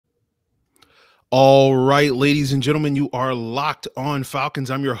All right, ladies and gentlemen, you are locked on Falcons.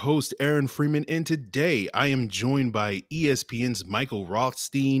 I'm your host, Aaron Freeman, and today I am joined by ESPN's Michael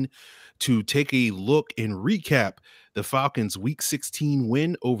Rothstein to take a look and recap the Falcons' Week 16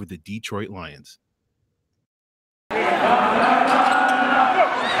 win over the Detroit Lions.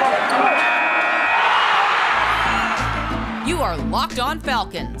 You are Locked On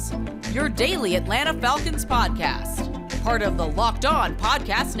Falcons, your daily Atlanta Falcons podcast. Part of the Locked On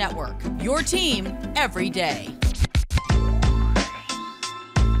Podcast Network, your team every day.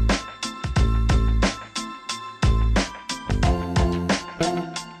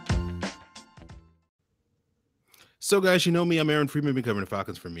 So, guys, you know me. I'm Aaron Freeman, been covering the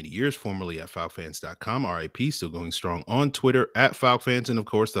Falcons for many years, formerly at FalcFans.com, RIP, still going strong on Twitter at FalcFans, and, of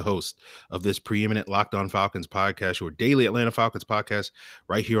course, the host of this preeminent Locked On Falcons podcast, your daily Atlanta Falcons podcast,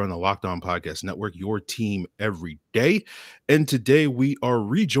 right here on the Locked On Podcast Network, your team every day. And today we are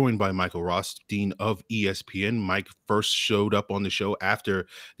rejoined by Michael Rothstein of ESPN. Mike first showed up on the show after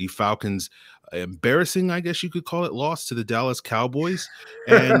the Falcons' embarrassing, I guess you could call it, loss to the Dallas Cowboys.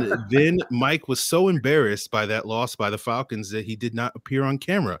 And then Mike was so embarrassed by that loss by the Falcons that he did not appear on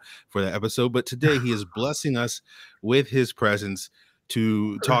camera for that episode. But today he is blessing us with his presence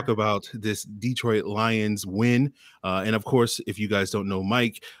to talk about this Detroit Lions win. And of course, if you guys don't know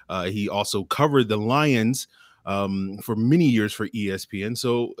Mike, he also covered the Lions for many years for ESPN.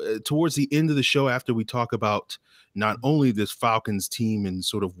 So towards the end of the show, after we talk about not only this Falcons team and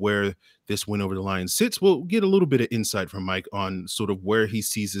sort of where this win over the Lions sits, we'll get a little bit of insight from Mike on sort of where he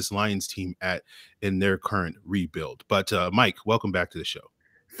sees this Lions team at in their current rebuild. But Mike, welcome back to the show.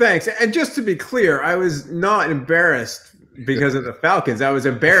 Thanks. And just to be clear, I was not embarrassed because of the Falcons. I was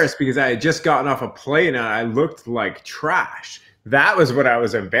embarrassed because I had just gotten off a plane and I looked like trash. That was what I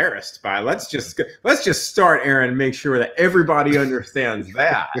was embarrassed by. Let's just start, Aaron, and make sure that everybody understands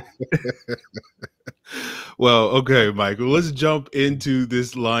that. Well, okay, Mike. Well, let's jump into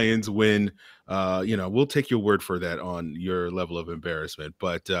this Lions win. We'll take your word for that on your level of embarrassment.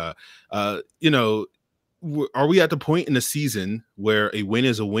 But, are we at the point in the season where a win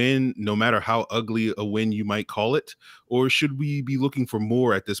is a win, no matter how ugly a win you might call it? Or should we be looking for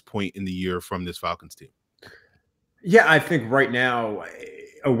more at this point in the year from this Falcons team? Yeah, I think right now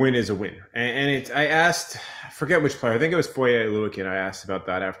a win is a win. And I asked, I forget which player, I think it was Foye Oluokun. I asked about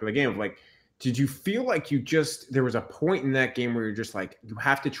that after the game. Like, did you feel like there was a point in that game where you're just like, you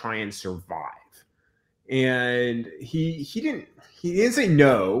have to try and survive? And he didn't say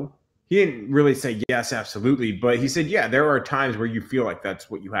no. He didn't really say yes, absolutely. But he said, yeah, there are times where you feel like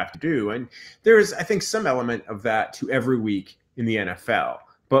that's what you have to do. And there's, I think, some element of that to every week in the NFL.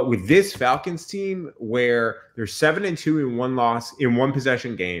 But with this Falcons team, where they're 7-2 in one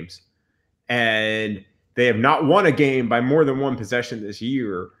possession games, and they have not won a game by more than one possession this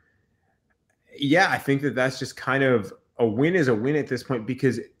year, yeah, I think that's just kind of a win is a win at this point.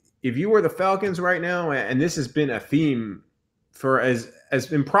 Because if you were the Falcons right now, and this has been a theme for as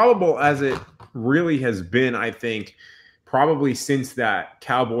improbable as it really has been, I think, probably since that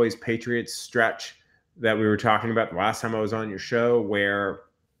Cowboys-Patriots stretch that we were talking about the last time I was on your show, where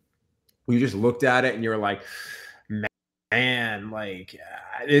you just looked at it and you're like, man, like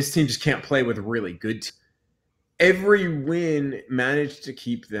this team just can't play with really good teams. Every win managed to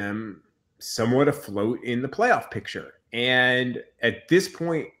keep them somewhat afloat in the playoff picture. And at this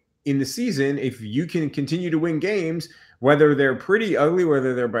point in the season, if you can continue to win games, whether they're pretty ugly,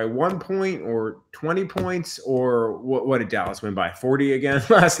 whether they're by 1 point or 20 points, or what did Dallas win by 40 again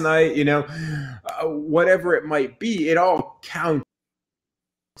last night? Whatever it might be, it all counts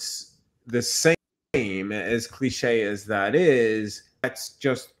the same, as cliche as that is. That's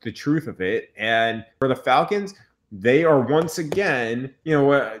just the truth of it. And for the Falcons, they are once again,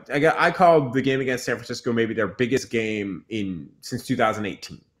 I called the game against San Francisco maybe their biggest game since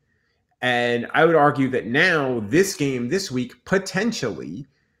 2018. And I would argue that now this game this week potentially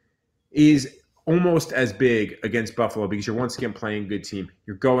is almost as big against Buffalo, because you're once again playing a good team.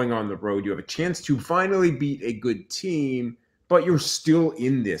 You're going on the road. You have a chance to finally beat a good team, but you're still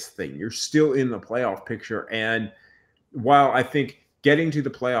in this thing. You're still in the playoff picture. And while I think getting to the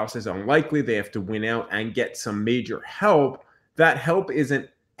playoffs is unlikely, they have to win out and get some major help. That help isn't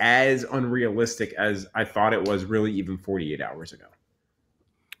as unrealistic as I thought it was really even 48 hours ago.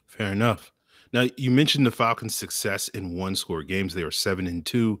 Fair enough. Now, you mentioned the Falcons' success in one-score games. They were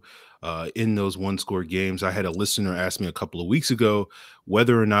 7-2 in those one-score games. I had a listener ask me a couple of weeks ago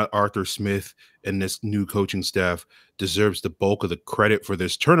whether or not Arthur Smith and this new coaching staff deserves the bulk of the credit for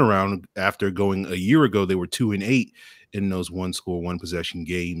this turnaround after going a year ago. They were 2-8 in those one-score, one-possession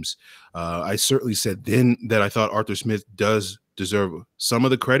games. I certainly said then that I thought Arthur Smith does deserve some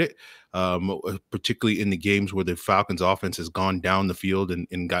of the credit. particularly in the games where the Falcons offense has gone down the field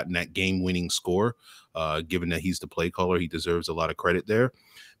and gotten that game-winning score. Given that he's the play caller, he deserves a lot of credit there.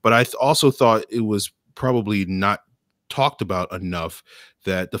 But I also thought it was probably not talked about enough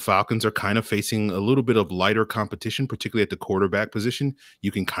that the Falcons are kind of facing a little bit of lighter competition, particularly at the quarterback position. You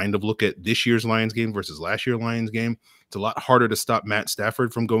can kind of look at this year's Lions game versus last year's Lions game. It's a lot harder to stop Matt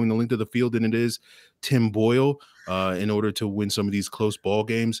Stafford from going the length of the field than it is Tim Boyle in order to win some of these close ball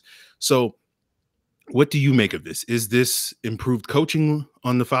games. So what do you make of this? Is this improved coaching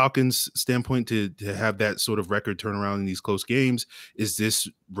on the Falcons standpoint to have that sort of record turnaround in these close games? Is this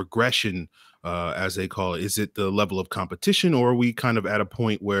regression, as they call it? Is it the level of competition, or are we kind of at a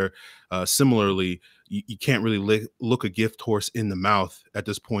point where similarly, you can't really look a gift horse in the mouth at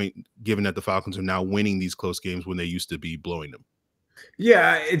this point, given that the Falcons are now winning these close games when they used to be blowing them?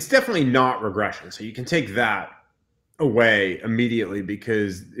 Yeah, it's definitely not regression. So you can take that away immediately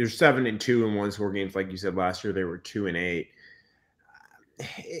because they're 7-2 in one score games. Like you said, last year they were 2-8.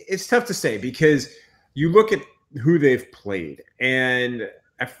 It's tough to say because you look at who they've played, and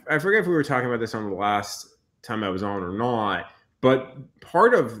I forget if we were talking about this on the last time I was on or not, but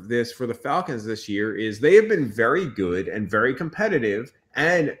part of this for the Falcons this year is they have been very good and very competitive,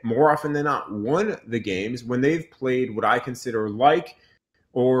 and more often than not won the games when they've played what I consider like,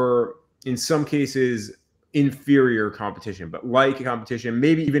 or in some cases, inferior competition, but like competition,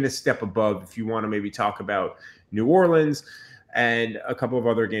 maybe even a step above if you want to maybe talk about New Orleans and a couple of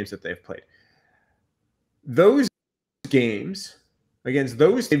other games that they've played. Those games against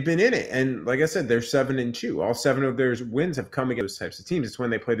those, they've been in it. And like I said, they're 7-2. All 7 of their wins have come against those types of teams. It's when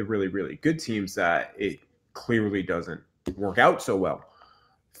they play the really, really good teams that it clearly doesn't work out so well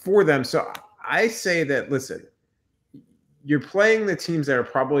for them. So I say that, listen, you're playing the teams that are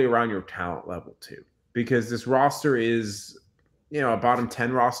probably around your talent level too, because this roster is, a bottom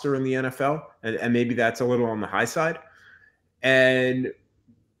 10 roster in the NFL, and maybe that's a little on the high side. And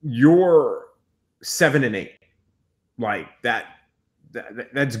you're 7-8, like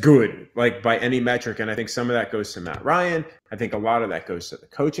that's good, like by any metric. And I think some of that goes to Matt Ryan. I think a lot of that goes to the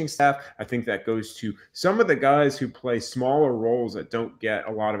coaching staff. I think that goes to some of the guys who play smaller roles that don't get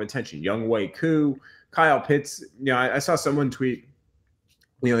a lot of attention. Younghoe Koo, Kyle Pitts. I saw someone tweet,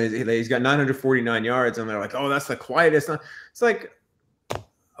 he's got 949 yards, and they're like, oh, that's the quietest. It's like,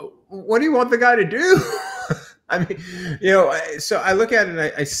 what do you want the guy to do? I mean, so I look at it and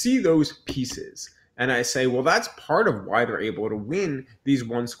I see those pieces and I say, well, that's part of why they're able to win these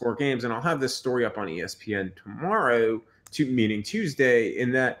one-score games. And I'll have this story up on ESPN tomorrow, meaning Tuesday,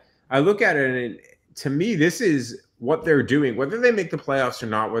 in that I look at it and to me, this is what they're doing, whether they make the playoffs or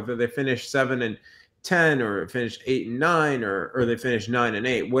not, whether they finish 7-10 or finish 8-9 or they finish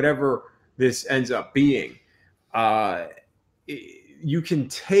 9-8, whatever this ends up being. You can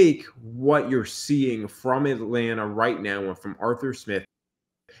take what you're seeing from Atlanta right now and from Arthur Smith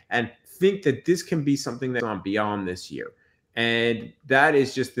and think that this can be something that's on beyond this year. And that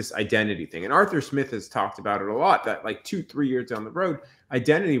is just this identity thing. And Arthur Smith has talked about it a lot, that like 2-3 years down the road,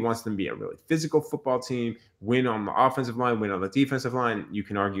 identity wants them to be a really physical football team, win on the offensive line, win on the defensive line. You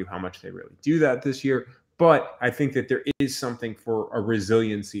can argue how much they really do that this year. But I think that there is something for a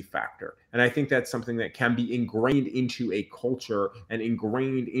resiliency factor. And I think that's something that can be ingrained into a culture and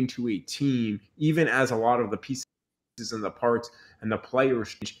ingrained into a team, even as a lot of the pieces and the parts and the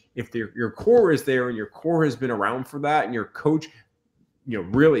players, if your core is there and your core has been around for that, and your coach,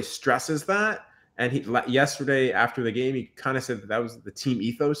 really stresses that. And yesterday after the game, he kind of said that was the team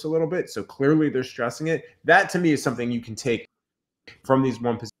ethos a little bit. So clearly they're stressing it. That to me is something you can take from these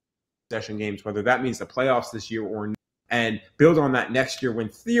one possession games, whether that means the playoffs this year or not, and build on that next year when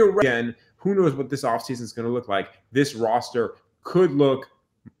theoretically, again, who knows what this offseason is going to look like. This roster could look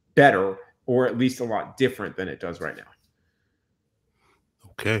better, or at least a lot different than it does right now.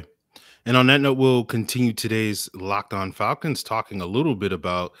 Okay. And on that note, we'll continue today's Locked On Falcons, talking a little bit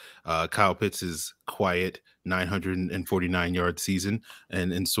about Kyle Pitts' quiet 949-yard season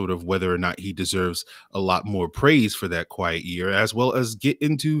and sort of whether or not he deserves a lot more praise for that quiet year, as well as get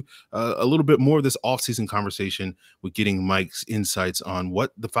into a little bit more of this offseason conversation with getting Mike's insights on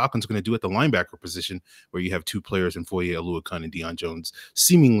what the Falcons are going to do at the linebacker position, where you have two players in Foye, Oluokun, and Deion Jones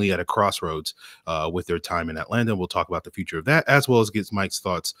seemingly at a crossroads with their time in Atlanta. We'll talk about the future of that, as well as get Mike's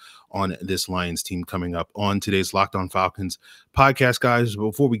thoughts on this Lions team coming up on today's Locked On Falcons podcast, guys.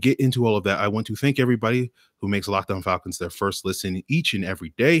 Before we get into all of that, I want to thank everybody who makes Locked On Falcons their first listen each and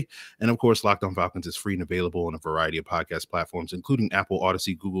every day. And of course, Locked On Falcons is free and available on a variety of podcast platforms, including Apple,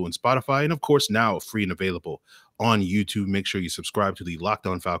 Odyssey, Google, and Spotify. And of course, now free and available on YouTube. Make sure you subscribe to the Locked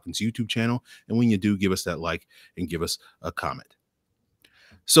On Falcons YouTube channel. And when you do, give us that like and give us a comment.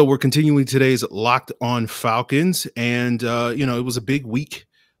 So we're continuing today's Locked On Falcons, and it was a big week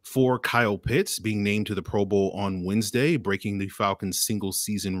for Kyle Pitts being named to the Pro Bowl on Wednesday, breaking the Falcons'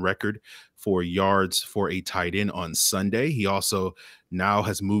 single-season record for yards for a tight end on Sunday. He also now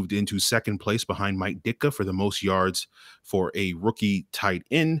has moved into second place behind Mike Ditka for the most yards for a rookie tight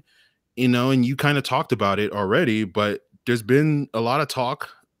end. And you kind of talked about it already, but there's been a lot of talk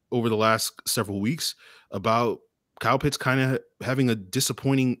over the last several weeks about Kyle Pitts kind of having a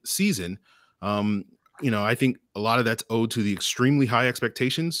disappointing season. I think a lot of that's owed to the extremely high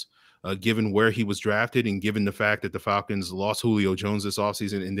expectations, given where he was drafted and given the fact that the Falcons lost Julio Jones this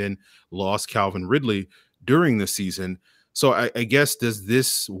offseason and then lost Calvin Ridley during the season. So I guess does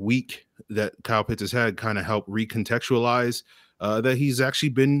this week that Kyle Pitts has had kind of help recontextualize that he's actually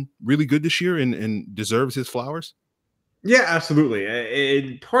been really good this year and deserves his flowers? Yeah, absolutely.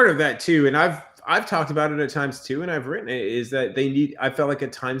 And part of that too, and I've talked about it at times too, and I've written it, is that I felt like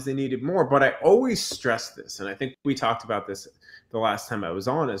at times they needed more, but I always stress this, and I think we talked about this the last time I was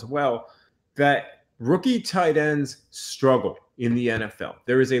on as well, that rookie tight ends struggle in the NFL.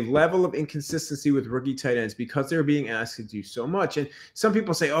 There is a level of inconsistency with rookie tight ends because they're being asked to do so much. And some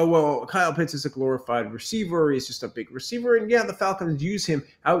people say, oh, well, Kyle Pitts is a glorified receiver. He's just a big receiver. And yeah, the Falcons use him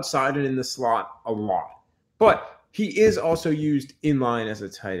outside and in the slot a lot. But he is also used in line as a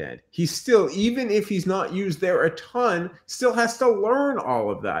tight end. He's still, even if he's not used there a ton, still has to learn all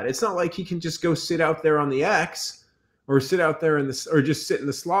of that. It's not like he can just go sit out there on the X or sit out there or just sit in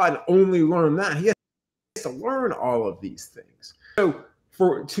the slot and only learn that. He has to learn all of these things. So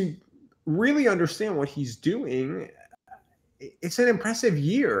to really understand what he's doing, it's an impressive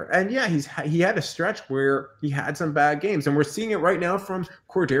year. And yeah, he had a stretch where he had some bad games, and we're seeing it right now from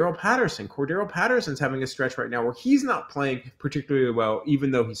Cordarrelle Patterson. Cordarrelle Patterson's having a stretch right now where he's not playing particularly well,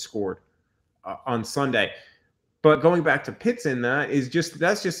 even though he scored on Sunday. But going back to Pitts in that's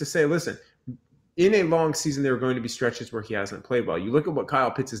just to say, listen, in a long season, there are going to be stretches where he hasn't played well. You look at what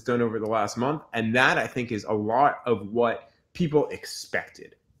Kyle Pitts has done over the last month, and that I think is a lot of what people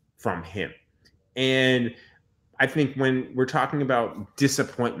expected from him. And I think when we're talking about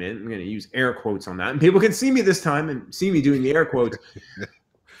disappointment, I'm going to use air quotes on that, and people can see me this time and see me doing the air quotes.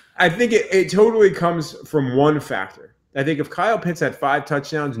 I think it totally comes from one factor. I think if Kyle Pitts had 5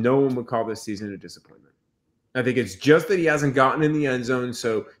 touchdowns, no one would call this season a disappointment. I think it's just that he hasn't gotten in the end zone.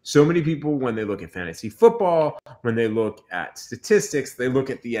 So many people, when they look at fantasy football, when they look at statistics, they look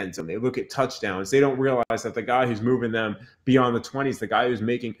at the end zone. They look at touchdowns. They don't realize that the guy who's moving them beyond the 20s, the guy who's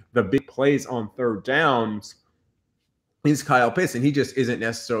making the big plays on third downs, is Kyle Pitts, and he just isn't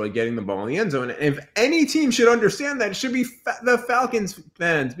necessarily getting the ball in the end zone. And if any team should understand that, it should be the Falcons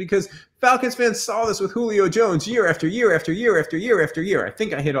fans, because Falcons fans saw this with Julio Jones year after year after year after year after year. I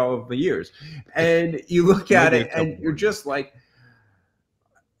think I hit all of the years. And you look at it, and you're just like,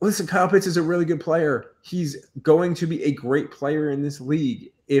 listen, Kyle Pitts is a really good player. He's going to be a great player in this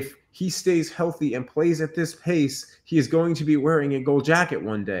league. If he stays healthy and plays at this pace, he is going to be wearing a gold jacket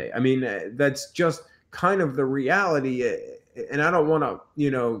one day. I mean, that's just kind of the reality, and I don't want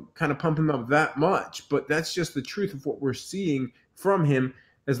to, kind of pump him up that much, but that's just the truth of what we're seeing from him.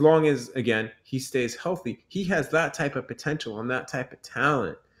 As long as, again, he stays healthy, he has that type of potential and that type of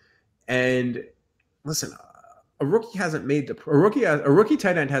talent. And listen, a rookie tight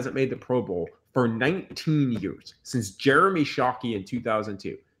end hasn't made the Pro Bowl for 19 years, since Jeremy Shockey in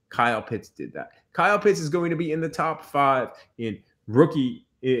 2002. Kyle Pitts did that. Kyle Pitts is going to be in the top 5 in rookie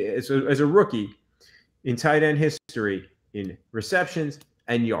as a rookie in tight end history in receptions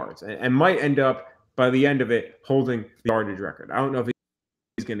and yards, and might end up, by the end of it, holding the yardage record. I don't know if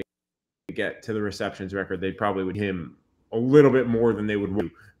he's going to get to the receptions record. They probably would him a little bit more than they would do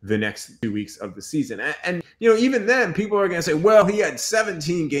the next 2 weeks of the season. And even then, people are going to say, well, he had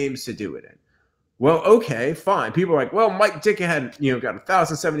 17 games to do it in. Well, okay, fine. People are like, well, Mike Ditka had, got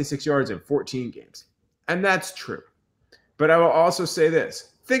 1,076 yards in 14 games. And that's true. But I will also say this.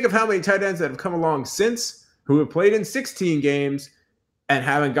 Think of how many tight ends that have come along since who have played in 16 games and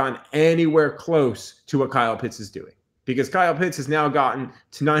haven't gotten anywhere close to what Kyle Pitts is doing. Because Kyle Pitts has now gotten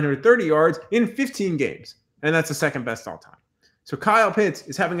to 930 yards in 15 games, and that's the second best all time. So Kyle Pitts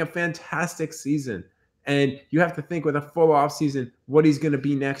is having a fantastic season, and you have to think with a full offseason what he's going to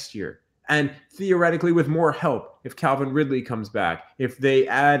be next year. And theoretically, with more help, if Calvin Ridley comes back, if they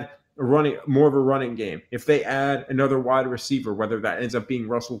add more of a running game, if they add another wide receiver, whether that ends up being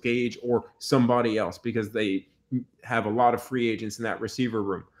Russell Gage or somebody else, because they have a lot of free agents in that receiver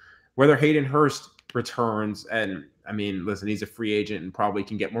room, whether Hayden Hurst returns, and I mean, listen, he's a free agent and probably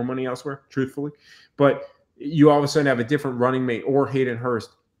can get more money elsewhere, truthfully, but you all of a sudden have a different running mate or Hayden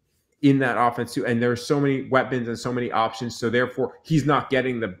Hurst. in that offense too. And there's so many weapons and so many options. So therefore, he's not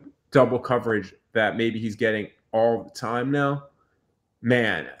getting the double coverage that maybe he's getting all the time now.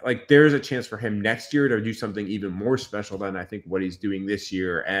 Man, like there's a chance for him next year to do something even more special than I think what he's doing this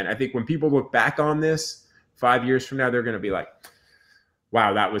year. And I think when people look back on this 5 years from now, they're going to be like,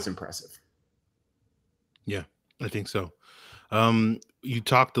 wow, that was impressive. Yeah, I think so. You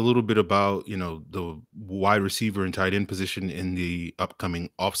talked a little bit about, the wide receiver and tight end position in the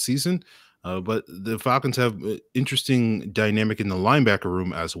upcoming offseason. But the Falcons have an interesting dynamic in the linebacker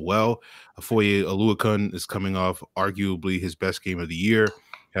room as well. Foye Oluokun is coming off arguably his best game of the year,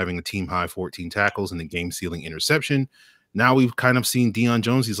 having a team-high 14 tackles and a game-sealing interception. Now we've kind of seen Deion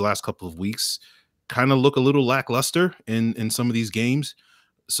Jones these last couple of weeks kind of look a little lackluster in some of these games.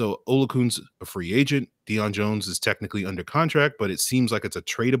 So Oluokun's a free agent. Deion Jones is technically under contract, but it seems like it's a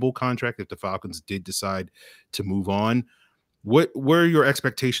tradable contract if the Falcons did decide to move on. What are your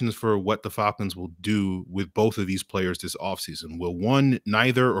expectations for what the Falcons will do with both of these players this offseason? Will one,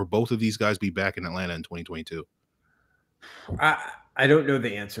 neither, or both of these guys be back in Atlanta in 2022? I don't know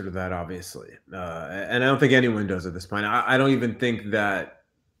the answer to that, obviously. And I don't think anyone does at this point. I don't even think that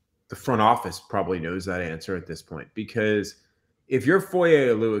the front office probably knows that answer at this point. Because if you're Foye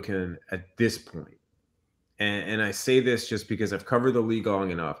Oluokun at this point, and I say this just because I've covered the league long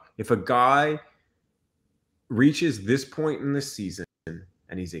enough, if a guy reaches this point in the season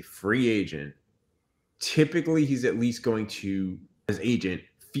and he's a free agent, typically he's at least going to, as agent,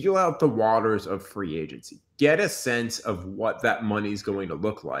 feel out the waters of free agency, get a sense of what that money is going to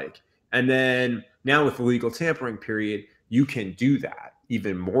look like. And then now with the legal tampering period, you can do that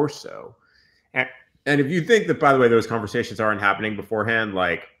even more so. And if you think that, by the way, those conversations aren't happening beforehand,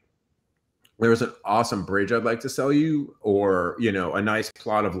 like there's an awesome bridge I'd like to sell you, or, a nice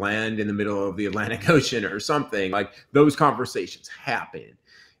plot of land in the middle of the Atlantic Ocean or something, like those conversations happen.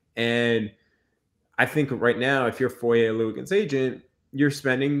 And I think right now, if you're Foye Oluokun's agent, you're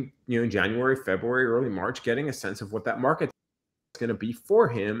spending, January, February, early March, getting a sense of what that market is going to be for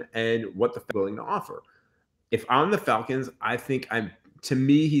him and what the willing to offer. If I'm the Falcons, I think to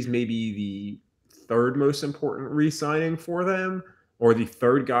me, he's maybe the third most important re-signing for them, or the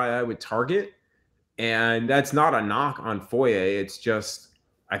third guy I would target. And that's not a knock on Foye. It's just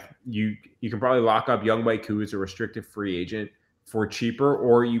you can probably lock up Younghoe Koo as a restricted free agent for cheaper,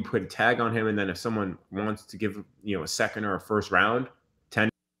 or you put a tag on him, and then if someone wants to give a second or a first round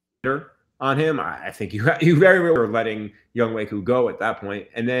tender on him, I think you very well are letting Younghoe Koo go at that point.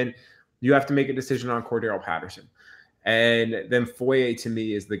 And then you have to make a decision on Cordero Patterson. And then Foye, to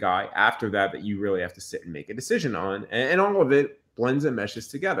me, is the guy after that you really have to sit and make a decision on. And all of it blends and meshes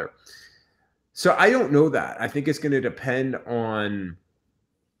together. So I don't know that. I think it's going to depend on,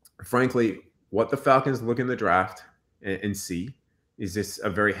 frankly, what the Falcons look in the draft and see. Is this a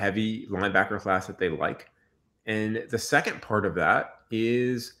very heavy linebacker class that they like? And the second part of that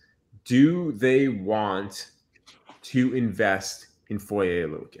is, do they want to invest in Foye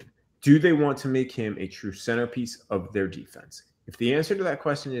Oluokun? Do they want to make him a true centerpiece of their defense? If the answer to that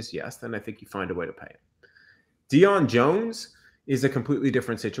question is yes, then I think you find a way to pay him. Deion Jones is a completely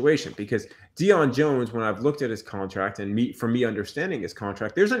different situation, because Deion Jones, when I've looked at his contract and for me understanding his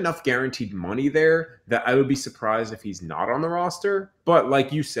contract, there's enough guaranteed money there that I would be surprised if he's not on the roster. But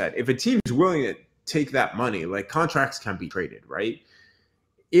like you said, if a team's willing to take that money, like contracts can be traded, right?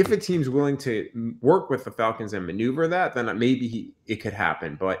 If a team's willing to work with the Falcons and maneuver that, then maybe it could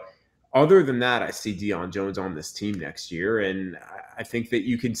happen. But other than that, I see Deion Jones on this team next year, and I think that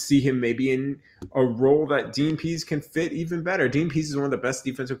you can see him maybe in a role that Dean Pease can fit even better. Dean Pease is one of the best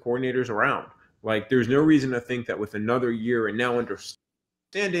defensive coordinators around. Like, there's no reason to think that with another year and now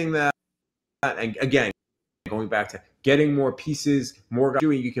understanding that, and again, going back to getting more pieces, more guys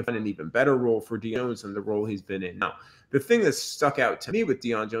doing, you can find an even better role for Deion Jones than the role he's been in now. The thing that stuck out to me with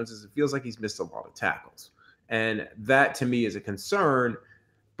Deion Jones is it feels like he's missed a lot of tackles. And that, to me, is a concern.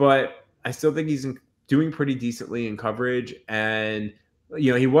 But I still think he's doing pretty decently in coverage. And,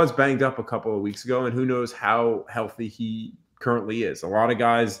 he was banged up a couple of weeks ago, and who knows how healthy he currently is. A lot of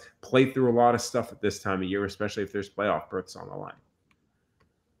guys play through a lot of stuff at this time of year, especially if there's playoff berths on the line.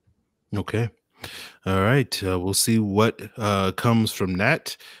 Okay. All right. We'll see what comes from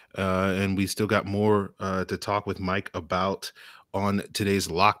that. And we still got more to talk with Mike about on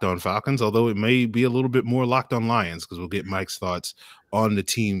today's Locked On Falcons, although it may be a little bit more Locked On Lions, because we'll get Mike's thoughts on the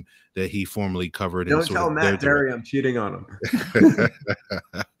team that he formerly covered. Don't tell Matt Derry I'm cheating on him.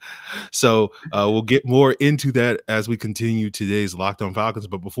 So we'll get more into that as we continue today's Locked On Falcons.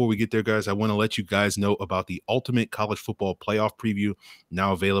 But before we get there, guys, I want to let you guys know about the Ultimate College Football Playoff Preview,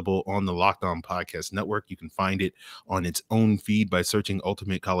 now available on the Locked On Podcast Network. You can find it on its own feed by searching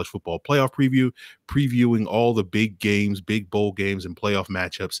Ultimate College Football Playoff Preview, previewing all the big games, big bowl games, and playoff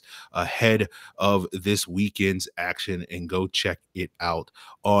matchups ahead of this weekend's action. And go check it out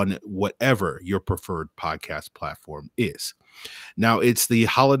on whatever your preferred podcast platform is. Now, it's the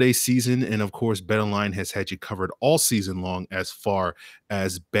holiday season, and of course, BetOnline has had you covered all season long as far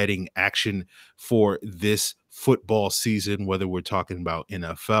as betting action for this football season, whether we're talking about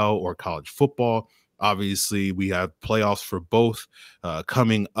NFL or college football. Obviously, we have playoffs for both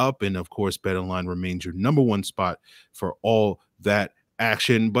coming up, and of course, BetOnline remains your number one spot for all that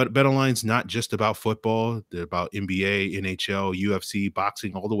action. But BetOnline's not just about football. They're about NBA, NHL, UFC,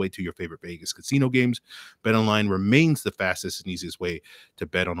 boxing, all the way to your favorite Vegas casino games. BetOnline remains the fastest and easiest way to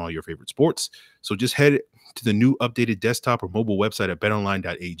bet on all your favorite sports. So just head to the new updated desktop or mobile website at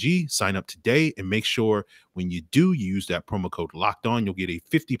betonline.ag. Sign up today and make sure when you do use that promo code Locked On, you'll get a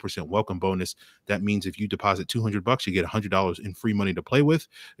 50% welcome bonus. That means if you deposit $200, you get $100 in free money to play with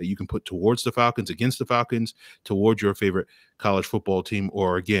that you can put towards the Falcons, against the Falcons, towards your favorite college football team,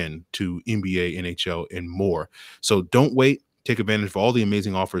 or again to NBA, NHL, and more. So don't wait. Take advantage of all the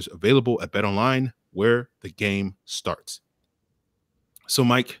amazing offers available at BetOnline, where the game starts. So,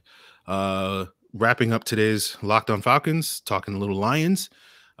 Mike, wrapping up today's Locked On Falcons, talking a little Lions.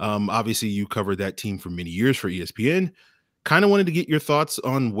 Obviously, you covered that team for many years for ESPN. Kind of wanted to get your thoughts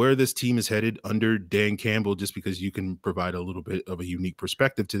on where this team is headed under Dan Campbell, just because you can provide a little bit of a unique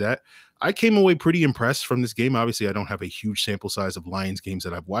perspective to that. I came away pretty impressed from this game. Obviously, I don't have a huge sample size of Lions games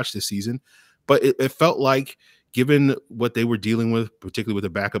that I've watched this season, but it felt like, given what they were dealing with, particularly with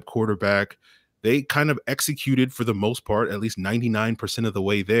a backup quarterback, they kind of executed for the most part, at least 99% of the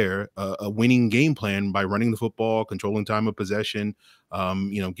way there, a winning game plan by running the football, controlling time of possession,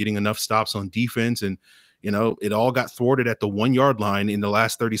 getting enough stops on defense. And, it all got thwarted at the 1 yard line in the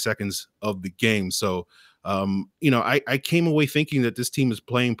last 30 seconds of the game. So, I came away thinking that this team is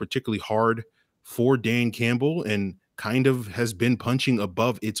playing particularly hard for Dan Campbell and kind of has been punching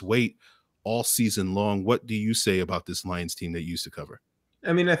above its weight all season long. What do you say about this Lions team that you used to cover?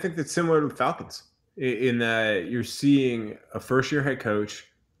 I mean, I think that's similar to the Falcons in that you're seeing a first-year head coach,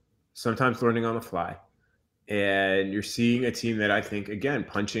 sometimes learning on the fly, and you're seeing a team that I think, again,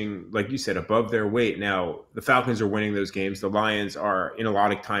 punching, like you said, above their weight. Now, the Falcons are winning those games. The Lions are, in a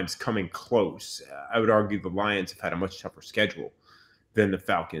lot of times, coming close. I would argue the Lions have had a much tougher schedule than the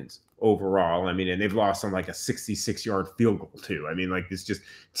Falcons overall. I mean, and they've lost on like a 66-yard field goal too. I mean, like it's just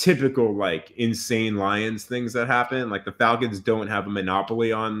typical, like insane Lions things that happen. Like the Falcons don't have a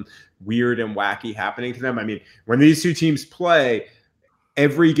monopoly on weird and wacky happening to them. I mean, when these two teams play,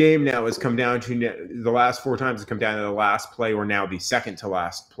 every game now has come down to the last 4 times has come down to the last play, or now the second to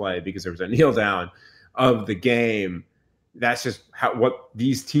last play, because there was a kneel down of the game. That's just what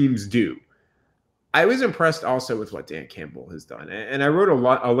these teams do. I was impressed also with what Dan Campbell has done. And I wrote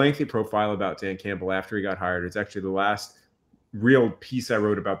a lengthy profile about Dan Campbell after he got hired. It's actually the last real piece I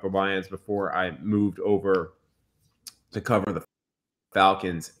wrote about the Lions before I moved over to cover the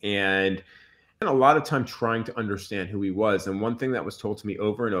Falcons. And I spent a lot of time trying to understand who he was. And one thing that was told to me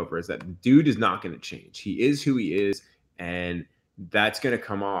over and over is that the dude is not going to change. He is who he is, and that's going to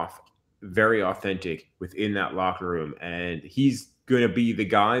come off very authentic within that locker room. And he's going to be the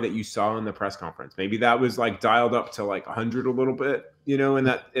guy that you saw in the press conference. Maybe that was like dialed up to like 100 a little bit, in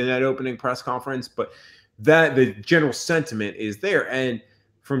that opening press conference, but that the general sentiment is there. And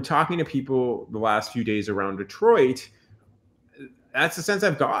from talking to people the last few days around Detroit, that's the sense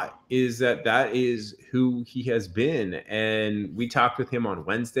I've got, is that is who he has been. And we talked with him on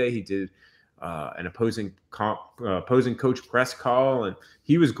Wednesday. He did an opposing coach press call, and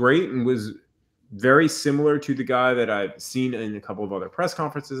he was great and was very similar to the guy that I've seen in a couple of other press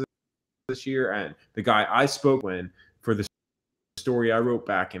conferences this year, and the guy I spoke when for the story I wrote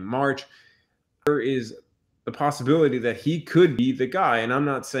back in March. There is the possibility that he could be the guy, and I'm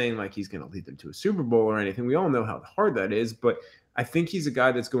not saying like he's going to lead them to a Super Bowl or anything. We all know how hard that is, but I think he's a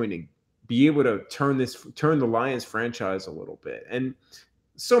guy that's going to be able to turn the Lions franchise a little bit. And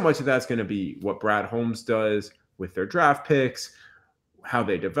so much of that's going to be what Brad Holmes does with their draft picks, how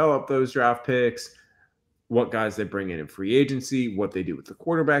they develop those draft picks, what guys they bring in free agency, what they do with the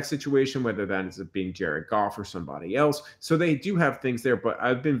quarterback situation, whether that ends up being Jared Goff or somebody else. So they do have things there, but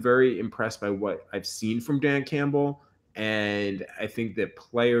I've been very impressed by what I've seen from Dan Campbell. And I think that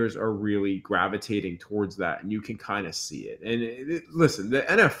players are really gravitating towards that, and you can kind of see it. And listen, the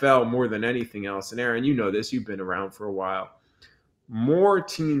NFL, more than anything else, and Aaron, you know this, you've been around for a while, more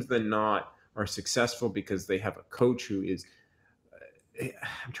teams than not are successful because they have a coach who is,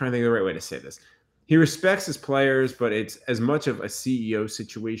 I'm trying to think of the right way to say this. He respects his players, but it's as much of a CEO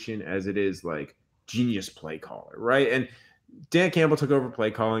situation as it is like genius play caller, right? And Dan Campbell took over play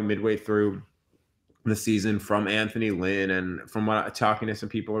calling midway through the season from Anthony Lynn, and from what I'm talking to some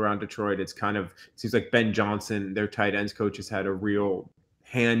people around Detroit, it seems like Ben Johnson, their tight ends coach, has had a real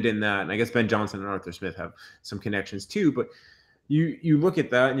hand in that. And I guess Ben Johnson and Arthur Smith have some connections too. But you look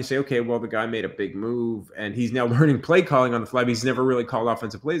at that and you say, okay, well, the guy made a big move and he's now learning play calling on the fly. But he's never really called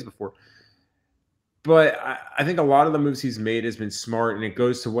offensive plays before. But I think a lot of the moves he's made has been smart, and it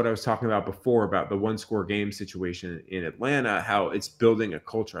goes to what I was talking about before about the one-score game situation in Atlanta, how it's building a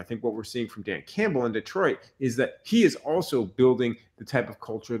culture. I think what we're seeing from Dan Campbell in Detroit is that he is also building the type of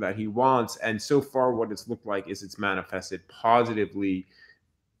culture that he wants, and so far what it's looked like is it's manifested positively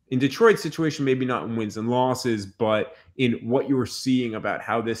in Detroit's situation, maybe not in wins and losses, but in what you're seeing about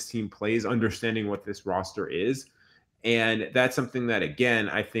how this team plays, understanding what this roster is. And that's something that, again,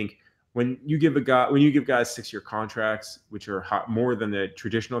 I think when you give guys 6-year contracts, which are more than the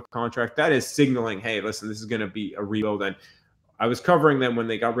traditional contract, that is signaling, hey, listen, this is going to be a rebuild. And I was covering them when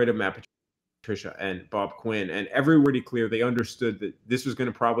they got rid of Matt Patricia and Bob Quinn, and everybody clear, they understood that this was going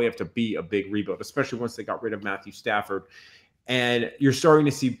to probably have to be a big rebuild, especially once they got rid of Matthew Stafford. And you're starting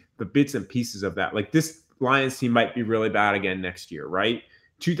to see the bits and pieces of that. Like, this Lions team might be really bad again next year, right?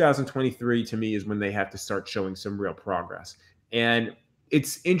 2023 to me is when they have to start showing some real progress. And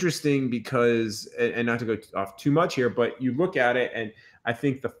it's interesting because, and not to go off too much here, but you look at it, and I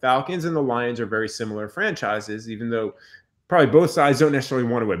think the Falcons and the Lions are very similar franchises, even though probably both sides don't necessarily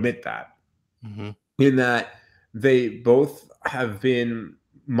want to admit that, in that they both have been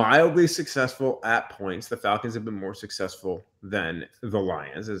mildly successful at points. The Falcons have been more successful than the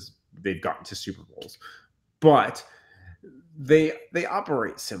Lions as they've gotten to Super Bowls, but they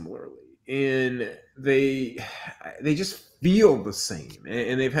operate similarly. And they just feel the same,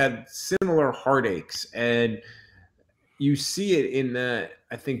 and they've had similar heartaches. And you see it in that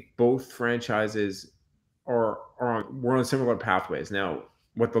I think both franchises were on similar pathways. Now,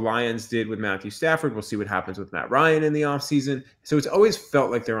 what the Lions did with Matthew Stafford, we'll see what happens with Matt Ryan in the offseason. So it's always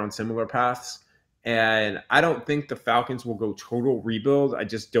felt like they're on similar paths. And I don't think the Falcons will go total rebuild. I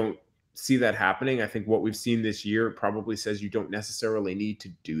just don't see that happening. I think what we've seen this year probably says you don't necessarily need to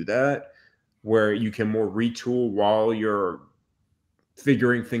do that, where you can more retool while you're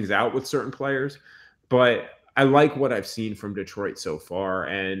figuring things out with certain players. But I like what I've seen from Detroit so far.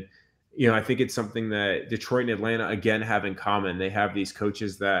 And, I think it's something that Detroit and Atlanta, again, have in common. They have these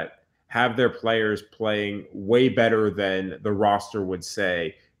coaches that have their players playing way better than the roster would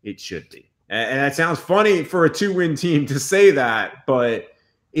say it should be. And that sounds funny for a 2-win team to say that, but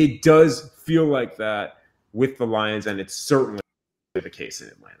it does feel like that with the Lions, and it's certainly the case in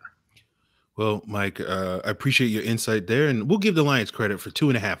Atlanta. Well, Mike, I appreciate your insight there, and we'll give the Lions credit for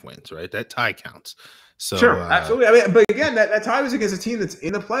 2.5 wins, right? That tie counts. So, sure, absolutely. I mean, but again, that tie was against a team that's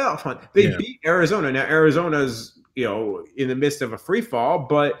in the playoff hunt. They beat Arizona. Now, Arizona's in the midst of a free fall,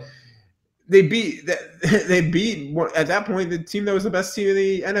 but they beat at that point the team that was the best team in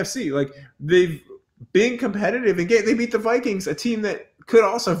the NFC. Like, they've been competitive and they beat the Vikings, a team that could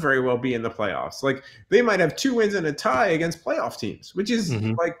also very well be in the playoffs. Like, they might have 2 wins and a tie against playoff teams, which is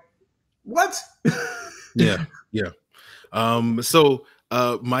like, what? Yeah. So,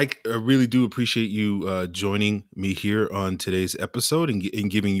 Mike, I really do appreciate you joining me here on today's episode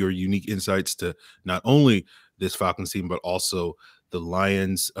and giving your unique insights to not only this Falcons team, but also the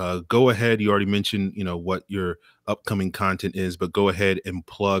Lions. Go ahead. You already mentioned, what your upcoming content is, but go ahead and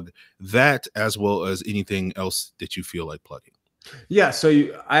plug that as well as anything else that you feel like plugging. Yeah. So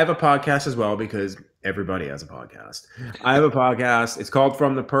I have a podcast as well, because everybody has a podcast. I have a podcast. It's called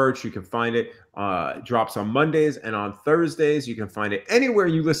From the Perch. You can find it. It drops on Mondays and on Thursdays. You can find it anywhere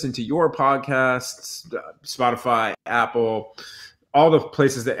you listen to your podcasts, Spotify, Apple, all the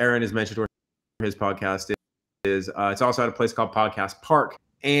places that Aaron has mentioned where his podcast is. It's also at a place called Podcast Park.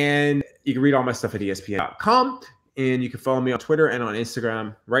 And you can read all my stuff at ESPN.com. And you can follow me on Twitter and on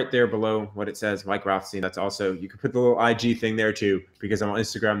Instagram right there below what it says, Mike Rothstein. That's also, you can put the little IG thing there too, because I'm on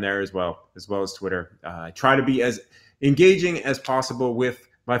Instagram there as well as Twitter. I try to be as engaging as possible with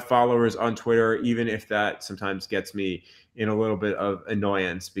my followers on Twitter, even if that sometimes gets me in a little bit of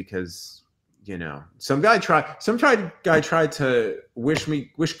annoyance, because, some guy tried to wish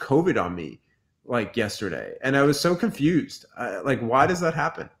COVID on me like yesterday. And I was so confused. Why does that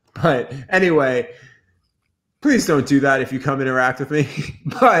happen? But anyway, Please don't do that if you come interact with me.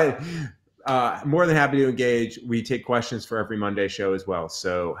 But more than happy to engage. We take questions for every Monday show as well.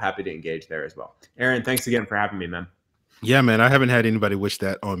 So happy to engage there as well. Aaron, thanks again for having me, man. Yeah, man. I haven't had anybody wish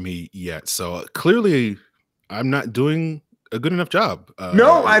that on me yet. So clearly I'm not doing a good enough job.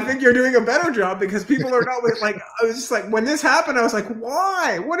 No, I think you're doing a better job because people are not like, I was just like, when this happened, I was like,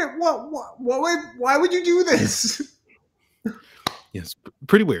 why? Why would you do this? Yes,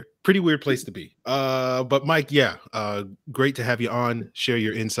 pretty weird place to be. But Mike, yeah, great to have you on, share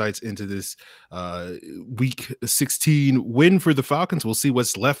your insights into this week 16 win for the Falcons. We'll see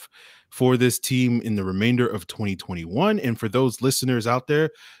what's left for this team in the remainder of 2021. And for those listeners out there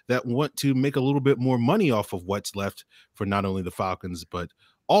that want to make a little bit more money off of what's left for not only the Falcons, but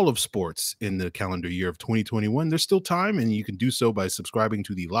all of sports in the calendar year of 2021, there's still time, and you can do so by subscribing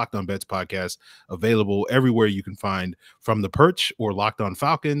to the Locked On Bets podcast, available everywhere you can find From the Perch or Locked On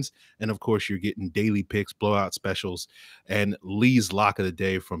Falcons. And of course, you're getting daily picks, blowout specials, and Lee's lock of the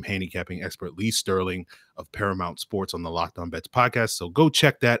day from handicapping expert Lee Sterling of Paramount Sports on the Locked On Bets podcast. So go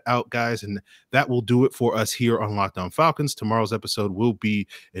check that out, guys. And that will do it for us here on Locked On Falcons. Tomorrow's episode will be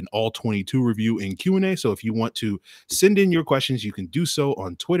an all 22 review and Q&A. So if you want to send in your questions, you can do so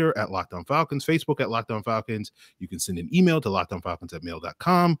on Twitter at Locked On Falcons, Facebook at Locked On Falcons. You can send an email to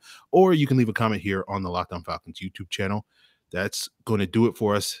lockedonfalcons@mail.com, or you can leave a comment here on the Locked On Falcons YouTube channel. That's going to do it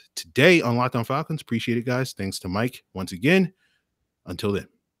for us today on Locked On Falcons. Appreciate it, guys. Thanks to Mike once again. Until then.